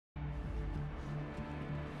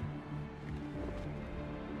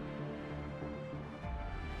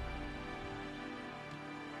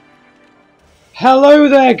Hello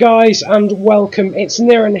there guys and welcome, it's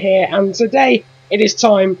Niran here and today it is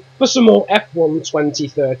time for some more F1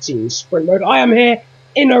 2013 Sprint Mode. I am here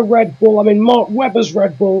in a Red Bull, I'm in Mark Webber's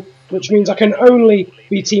Red Bull, which means I can only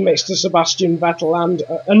be teammates to Sebastian Vettel and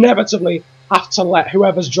inevitably have to let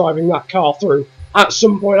whoever's driving that car through at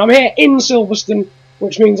some point. I'm here in Silverstone,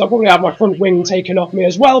 which means I'll probably have my front wing taken off me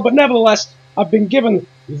as well, but nevertheless I've been given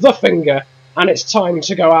the finger and it's time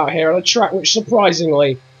to go out here on a track which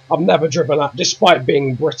surprisingly I've never driven at, despite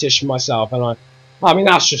being British myself, and I mean,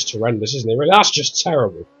 that's just horrendous, isn't it, really? That's just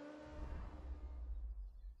terrible.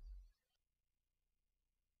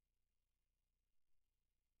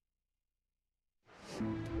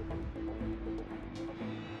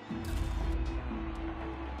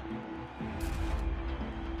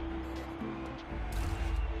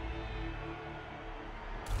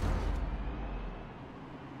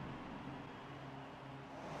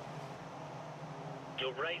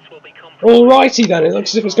 Alrighty then, it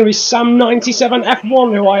looks as if it's going to be Sam97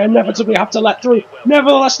 F1 who I inevitably have to let through.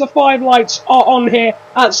 Nevertheless, the 5 lights are on here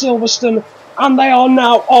at Silverstone, and they are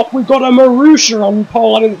now off. We've got a Marussia on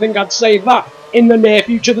pole. I didn't think I'd say that in the near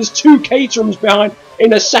future. There's 2 Caterhams behind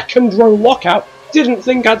in a second row lockout. Didn't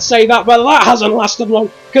think I'd say that, but that hasn't lasted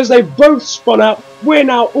long because they both spun out. We're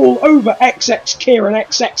now all over XX Kieran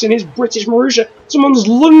XX in his British Marussia. Someone's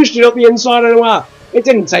lunged it up the inside and well, it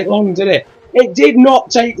didn't take long, did it? It did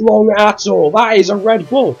not take long at all. That is a Red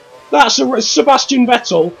Bull. That's a Sebastian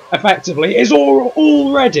Vettel, effectively, is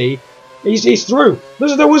already... He's through.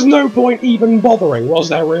 There was no point even bothering, was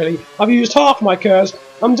there, really? I've used half my curves.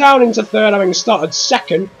 I'm down into third, having started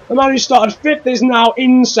second. The man who started fifth is now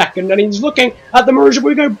in second, and he's looking at the Marussia.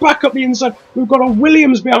 We go back up the inside. We've got a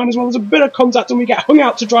Williams behind as well. There's a bit of contact, and we get hung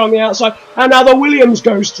out to dry on the outside. And now the Williams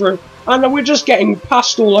goes through. And we're just getting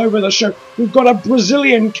passed all over the show. We've got a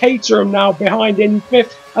Brazilian Caterham now behind in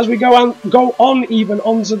fifth as we go on even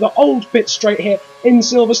onto the old pit straight here in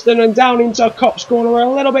Silverstone and down into Copse Corner. We're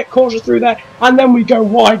a little bit cautious through there, and then we go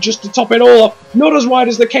wide just to top it all off. Not as wide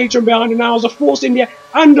as the Caterham behind, and now as a Force India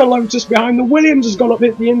and a Lotus behind. The Williams has gone up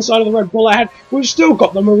the inside of the Red Bull ahead. We've still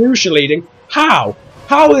got the Marussia leading.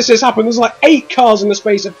 How this has happened? There's like 8 cars in the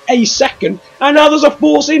space of a second, and now there's a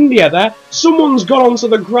Force India there. Someone's gone onto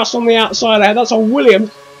the grass on the outside there. That's a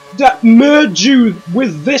Williams. That Merju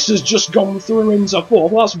with this has just gone through into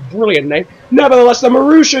fourth. Well, that's a brilliant name. Nevertheless, the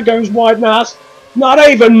Marussia goes wide now. I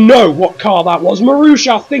don't even know what car that was.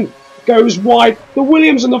 Marussia, I think, goes wide. The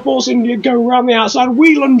Williams and the Force India go around the outside.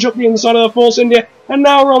 We lunge up the inside of the Force India, and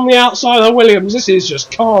now we're on the outside of the Williams. This is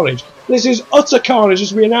just carnage. This is utter carnage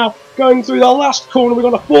as we are now going through the last corner. We've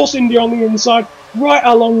got a Force India on the inside, right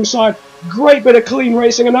alongside. Great bit of clean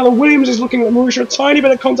racing, and now the Williams is looking at Marussia, a tiny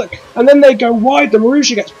bit of contact, and then they go wide. The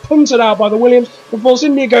Marussia gets punted out by the Williams. The Force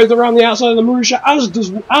India goes around the outside of the Marussia,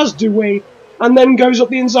 as do we, and then goes up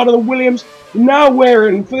the inside of the Williams. Now we're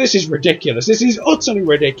in, this is ridiculous. This is utterly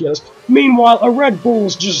ridiculous. Meanwhile, a Red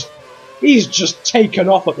Bull's he's just taken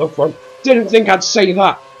off at the front. Didn't think I'd say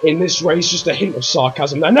that in this race, just a hint of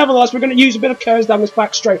sarcasm there. Nevertheless, we're going to use a bit of curves down this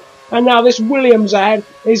back straight. And now this Williams ahead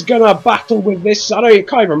is going to battle with this. Can't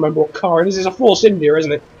even remember what car it is. It's a Force India,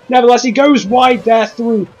 isn't it? Nevertheless, he goes wide there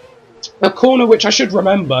through a corner which I should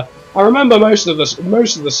remember. I remember most of the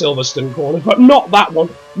Silverstone corners, but not that one.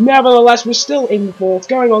 Nevertheless, we're still in fourth,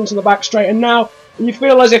 going on to the back straight, and now you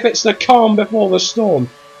feel as if it's the calm before the storm,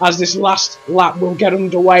 as this last lap will get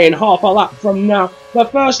underway in half a lap from now. The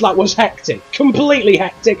first lap was hectic, completely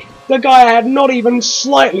hectic. The guy ahead not even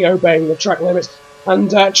slightly obeying the track limits.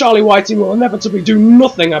 And Charlie Whiting will inevitably do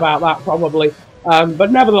nothing about that, probably.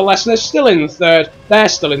 But nevertheless, they're still in third. They're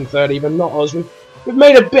still in third, even not us. We've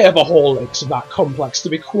made a bit of a haulix of that complex, to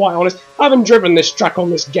be quite honest. I haven't driven this track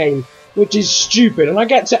on this game, which is stupid. And I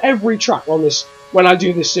get to every track on this when I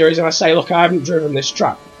do this series, and I say, look, I haven't driven this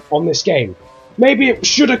track on this game. Maybe it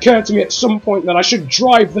should occur to me at some point that I should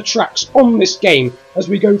drive the tracks on this game as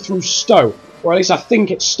we go through Stowe. Or at least I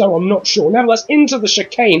think it's Stowe, I'm not sure. Nevertheless, into the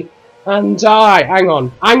chicane. And hang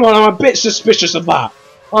on, I'm a bit suspicious of that.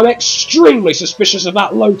 I'm extremely suspicious of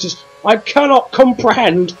that Lotus. I cannot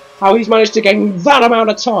comprehend how he's managed to gain that amount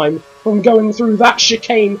of time from going through that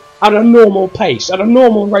chicane at a normal pace, at a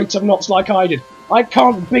normal rate of knots like I did. I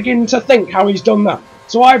can't begin to think how he's done that.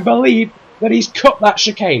 So I believe that he's cut that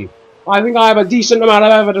chicane. I think I have a decent amount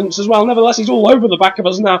of evidence as well. Nevertheless, he's all over the back of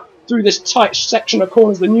us now through this tight section of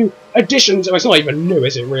corners. The new additions, it's not even new,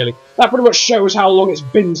 is it really? That pretty much shows how long it's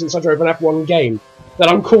been since I drove an F1 game, that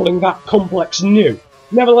I'm calling that complex new.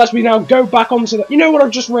 Nevertheless, we now go back onto the... You know what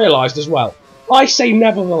I've just realised as well? I say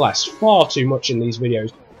nevertheless far too much in these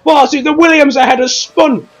videos. Far too... The Williams ahead has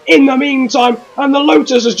spun in the meantime, and the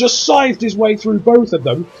Lotus has just scythed his way through both of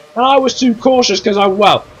them, and I was too cautious because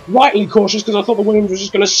rightly cautious because I thought the Williams was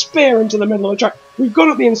just going to spear into the middle of the track. We've got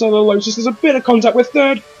at the inside of the Lotus, there's a bit of contact with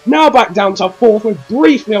third, now back down to fourth, we're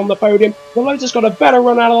briefly on the podium. The Lotus got a better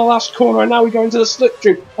run out of the last corner, and now we go into the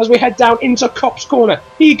slipstream as we head down into Kopp's corner.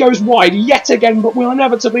 He goes wide yet again, but we'll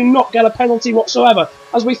inevitably not get a penalty whatsoever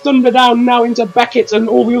as we thunder down now into Beckett and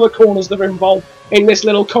all the other corners that are involved in this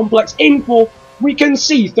little complex. In fourth, we can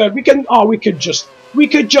see third, we could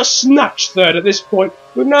just snatch third at this point.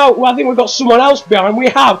 But now, I think we've got someone else behind. We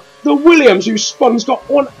have the Williams, who Spun's got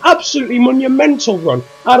one absolutely monumental run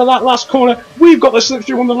out of that last corner. We've got the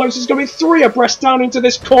slipstream on the Lotus. It's going to be 3 abreast down into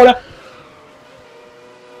this corner.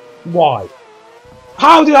 Why?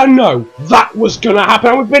 How did I know that was going to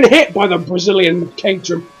happen? We've been hit by the Brazilian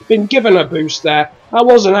Caterham, been given a boost there. That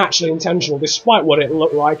wasn't actually intentional, despite what it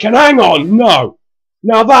looked like. And hang on, no.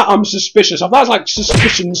 Now that I'm suspicious of. That's like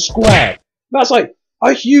suspicion squared. That's like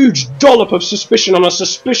a huge dollop of suspicion on a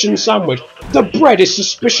suspicion sandwich. The bread is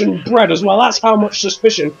suspicion bread as well. That's how much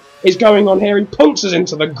suspicion is going on here. He punts us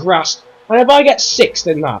into the grass. And if I get 6th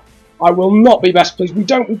in that, I will not be best pleased. We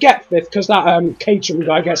don't get 5th because that Caterham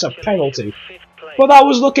guy gets a penalty. But that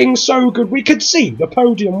was looking so good. We could see the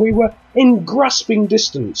podium. We were in grasping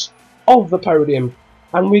distance of the podium.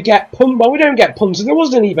 And we get pumped. Well, we don't get punted. There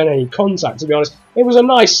wasn't even any contact, to be honest. It was a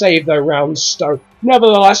nice save, though, round Stowe.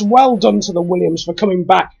 Nevertheless, well done to the Williams for coming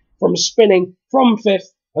back from spinning from 5th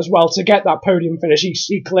as well to get that podium finish.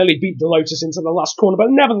 He clearly beat the Lotus into the last corner. But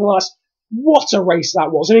nevertheless, what a race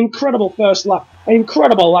that was. An incredible first lap. An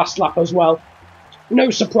incredible last lap as well. No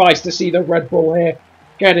surprise to see the Red Bull here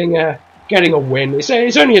getting a win.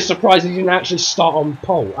 It's only a surprise that he didn't actually start on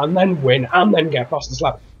pole and then win and then get fastest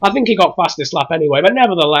lap. I think he got fastest lap anyway, but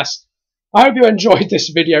nevertheless, I hope you enjoyed this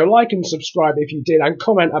video. Like and subscribe if you did, and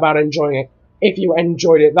comment about enjoying it if you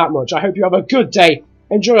enjoyed it that much. I hope you have a good day,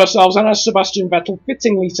 enjoy yourselves, and as Sebastian Vettel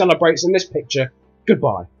fittingly celebrates in this picture,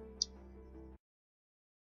 goodbye.